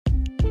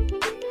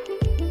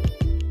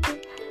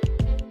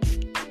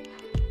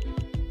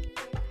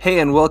Hey,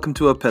 and welcome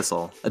to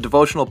Epistle, a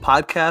devotional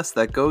podcast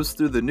that goes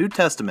through the New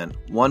Testament,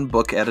 one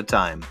book at a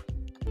time.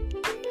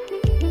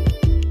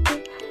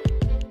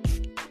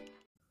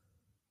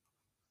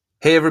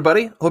 Hey,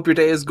 everybody. Hope your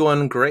day is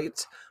going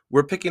great.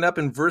 We're picking up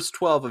in verse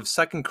 12 of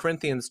 2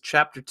 Corinthians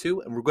chapter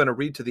 2, and we're going to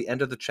read to the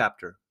end of the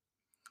chapter.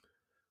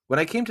 When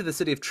I came to the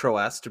city of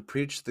Troas to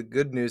preach the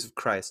good news of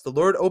Christ, the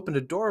Lord opened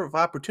a door of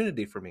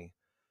opportunity for me.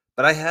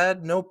 But I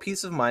had no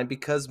peace of mind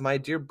because my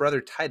dear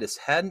brother Titus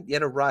hadn't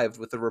yet arrived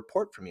with a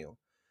report from you.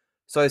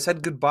 So I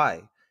said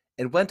goodbye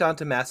and went on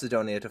to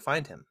Macedonia to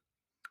find him.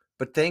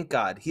 But thank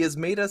God, he has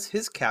made us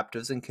his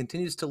captives and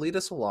continues to lead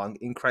us along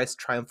in Christ's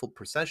triumphal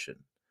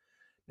procession.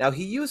 Now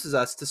he uses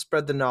us to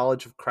spread the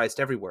knowledge of Christ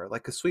everywhere,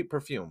 like a sweet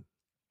perfume.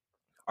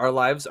 Our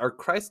lives are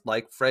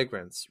Christ-like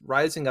fragrance,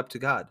 rising up to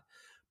God.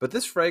 But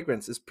this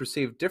fragrance is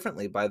perceived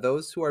differently by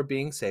those who are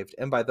being saved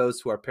and by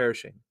those who are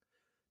perishing.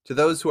 To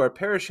those who are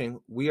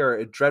perishing, we are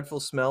a dreadful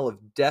smell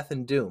of death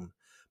and doom.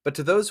 But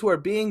to those who are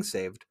being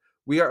saved,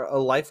 we are a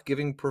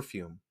life-giving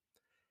perfume.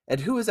 And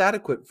who is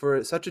adequate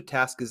for such a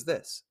task as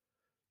this?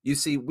 You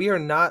see, we are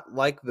not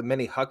like the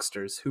many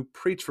hucksters who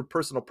preach for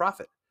personal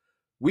profit.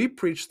 We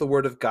preach the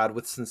word of God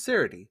with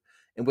sincerity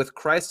and with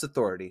Christ's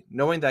authority,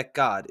 knowing that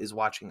God is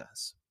watching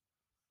us.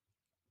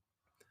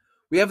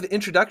 We have the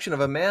introduction of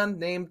a man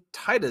named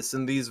Titus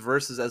in these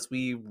verses as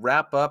we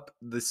wrap up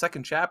the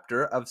second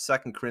chapter of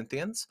 2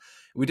 Corinthians.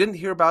 We didn't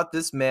hear about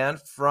this man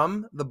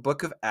from the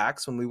book of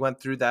Acts when we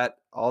went through that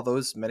all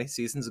those many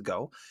seasons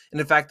ago. And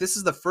in fact, this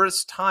is the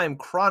first time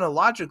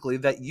chronologically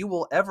that you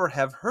will ever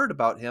have heard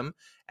about him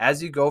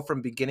as you go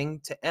from beginning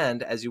to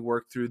end as you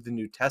work through the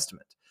New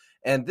Testament.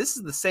 And this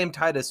is the same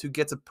Titus who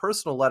gets a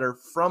personal letter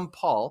from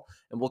Paul,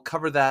 and we'll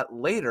cover that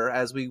later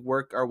as we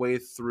work our way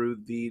through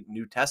the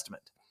New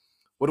Testament.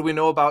 What do we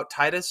know about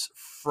Titus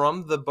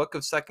from the book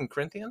of 2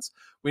 Corinthians?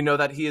 We know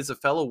that he is a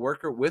fellow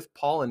worker with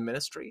Paul in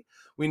ministry.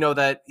 We know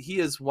that he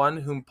is one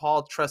whom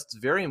Paul trusts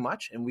very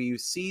much, and we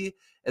see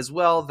as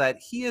well that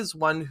he is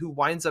one who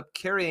winds up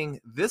carrying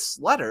this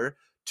letter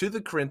to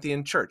the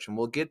Corinthian church. And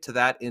we'll get to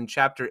that in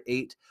chapter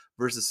 8,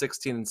 verses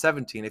 16 and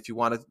 17, if you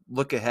want to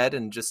look ahead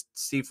and just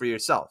see for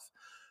yourself.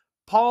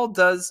 Paul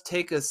does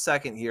take a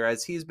second here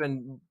as he's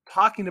been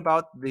talking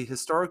about the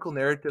historical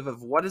narrative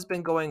of what has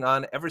been going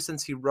on ever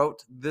since he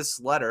wrote this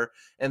letter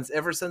and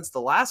ever since the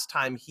last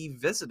time he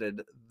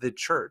visited the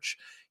church.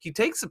 He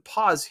takes a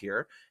pause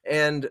here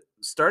and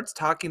starts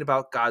talking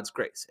about God's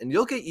grace. And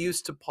you'll get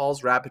used to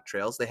Paul's rabbit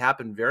trails. They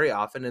happen very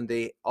often, and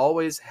they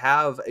always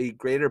have a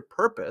greater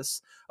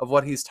purpose of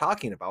what he's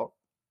talking about.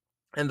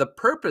 And the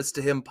purpose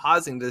to him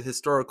pausing the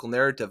historical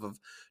narrative of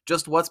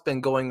just what's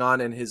been going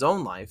on in his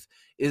own life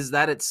is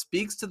that it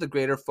speaks to the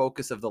greater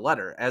focus of the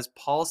letter as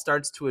Paul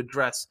starts to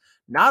address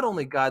not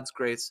only God's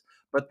grace,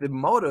 but the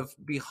motive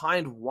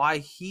behind why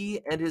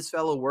he and his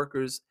fellow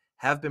workers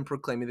have been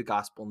proclaiming the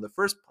gospel in the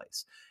first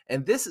place.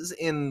 And this is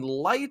in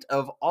light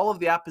of all of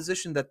the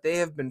opposition that they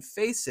have been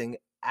facing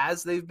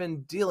as they've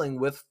been dealing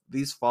with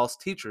these false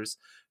teachers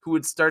who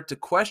would start to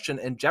question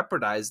and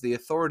jeopardize the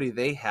authority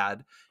they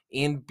had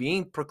in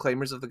being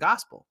proclaimers of the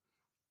gospel.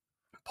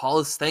 Paul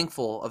is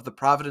thankful of the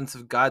providence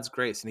of God's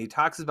grace, and he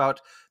talks about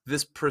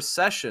this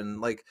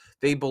procession, like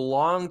they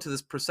belong to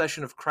this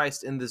procession of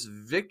Christ in this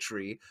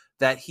victory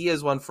that he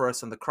has won for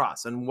us on the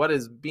cross. And what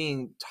is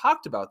being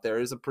talked about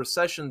there is a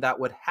procession that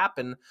would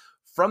happen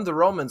from the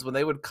Romans when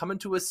they would come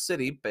into a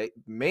city,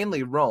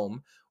 mainly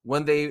Rome.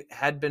 When they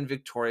had been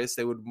victorious,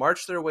 they would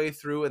march their way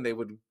through and they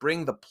would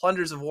bring the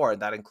plunders of war.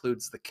 That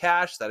includes the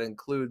cash, that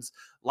includes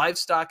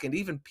livestock, and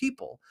even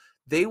people.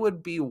 They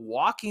would be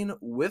walking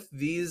with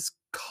these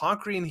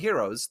conquering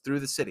heroes through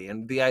the city.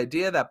 And the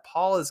idea that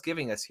Paul is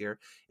giving us here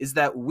is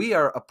that we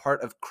are a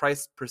part of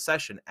Christ's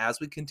procession as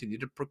we continue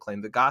to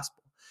proclaim the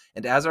gospel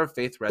and as our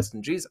faith rests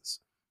in Jesus.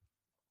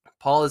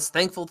 Paul is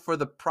thankful for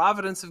the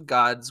providence of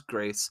God's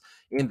grace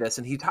in this,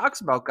 and he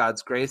talks about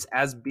God's grace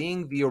as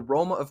being the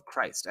aroma of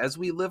Christ. As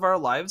we live our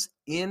lives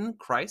in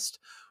Christ,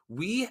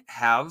 we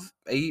have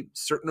a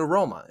certain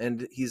aroma,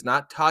 and he's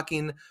not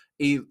talking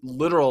a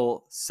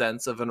literal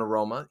sense of an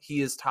aroma.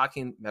 He is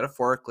talking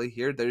metaphorically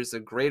here. There's a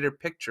greater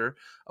picture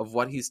of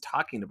what he's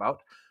talking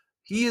about.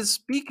 He is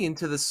speaking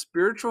to the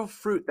spiritual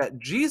fruit that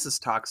Jesus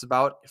talks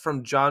about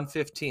from John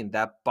 15,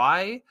 that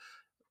by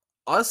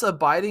us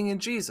abiding in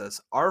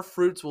Jesus, our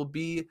fruits will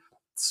be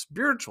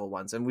spiritual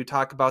ones. And we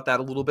talk about that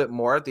a little bit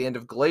more at the end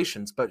of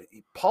Galatians. But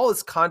Paul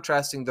is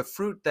contrasting the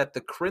fruit that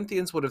the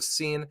Corinthians would have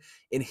seen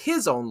in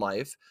his own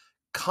life,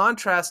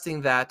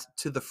 contrasting that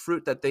to the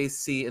fruit that they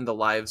see in the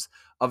lives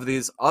of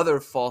these other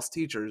false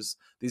teachers,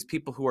 these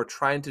people who are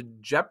trying to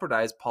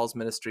jeopardize Paul's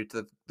ministry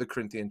to the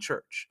Corinthian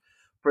church.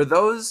 For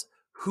those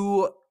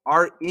who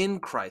are in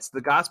Christ, the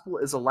gospel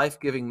is a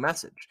life-giving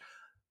message.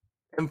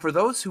 And for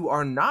those who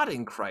are not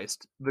in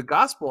Christ, the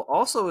gospel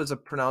also is a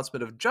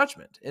pronouncement of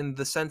judgment in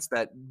the sense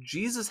that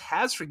Jesus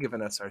has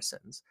forgiven us our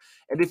sins.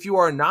 And if you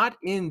are not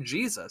in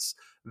Jesus,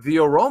 the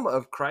aroma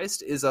of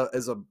Christ is a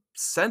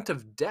scent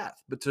of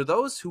death. But to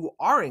those who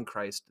are in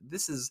Christ,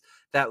 this is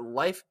that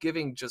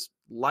life-giving, just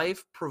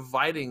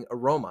life-providing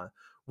aroma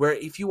where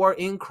if you are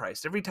in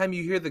Christ, every time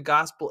you hear the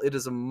gospel, it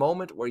is a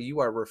moment where you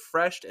are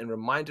refreshed and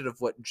reminded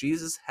of what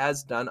Jesus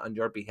has done on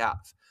your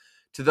behalf.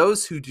 To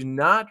those who do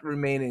not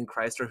remain in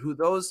Christ, or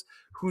those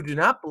who do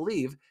not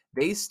believe,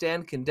 they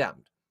stand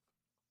condemned.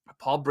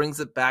 Paul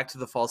brings it back to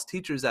the false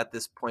teachers at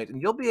this point,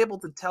 and you'll be able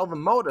to tell the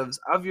motives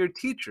of your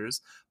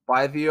teachers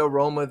by the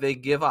aroma they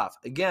give off.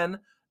 Again,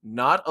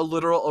 not a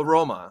literal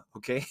aroma,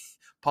 okay?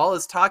 Paul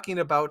is talking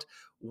about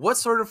what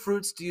sort of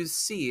fruits do you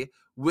see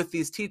with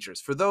these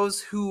teachers. For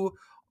those who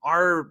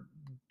are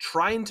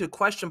trying to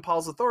question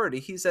Paul's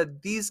authority, he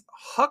said these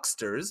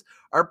hucksters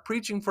are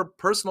preaching for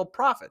personal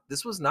profit.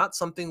 This was not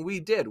something we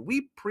did.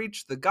 We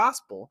preached the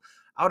gospel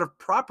out of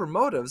proper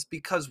motives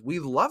because we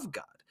love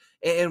God.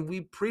 And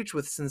we preach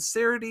with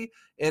sincerity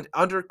and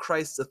under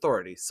Christ's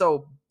authority.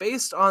 So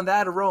based on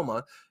that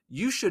aroma,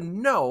 you should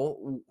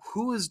know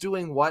who is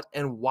doing what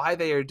and why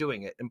they are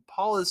doing it. And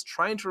Paul is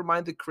trying to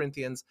remind the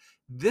Corinthians,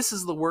 this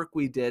is the work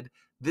we did.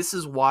 This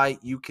is why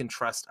you can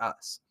trust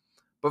us.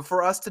 But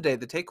for us today,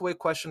 the takeaway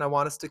question I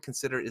want us to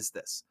consider is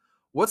this.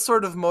 What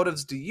sort of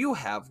motives do you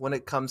have when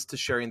it comes to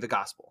sharing the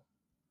gospel?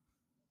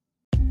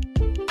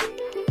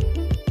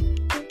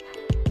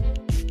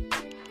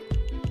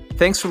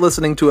 Thanks for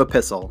listening to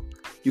Epistle.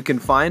 You can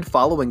find,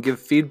 follow, and give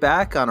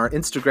feedback on our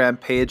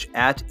Instagram page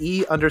at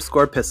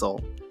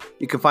 @e_pistle.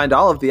 You can find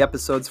all of the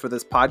episodes for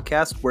this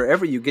podcast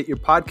wherever you get your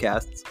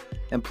podcasts,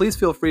 and please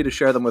feel free to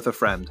share them with a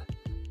friend.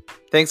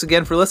 Thanks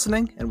again for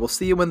listening, and we'll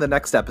see you in the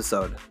next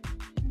episode.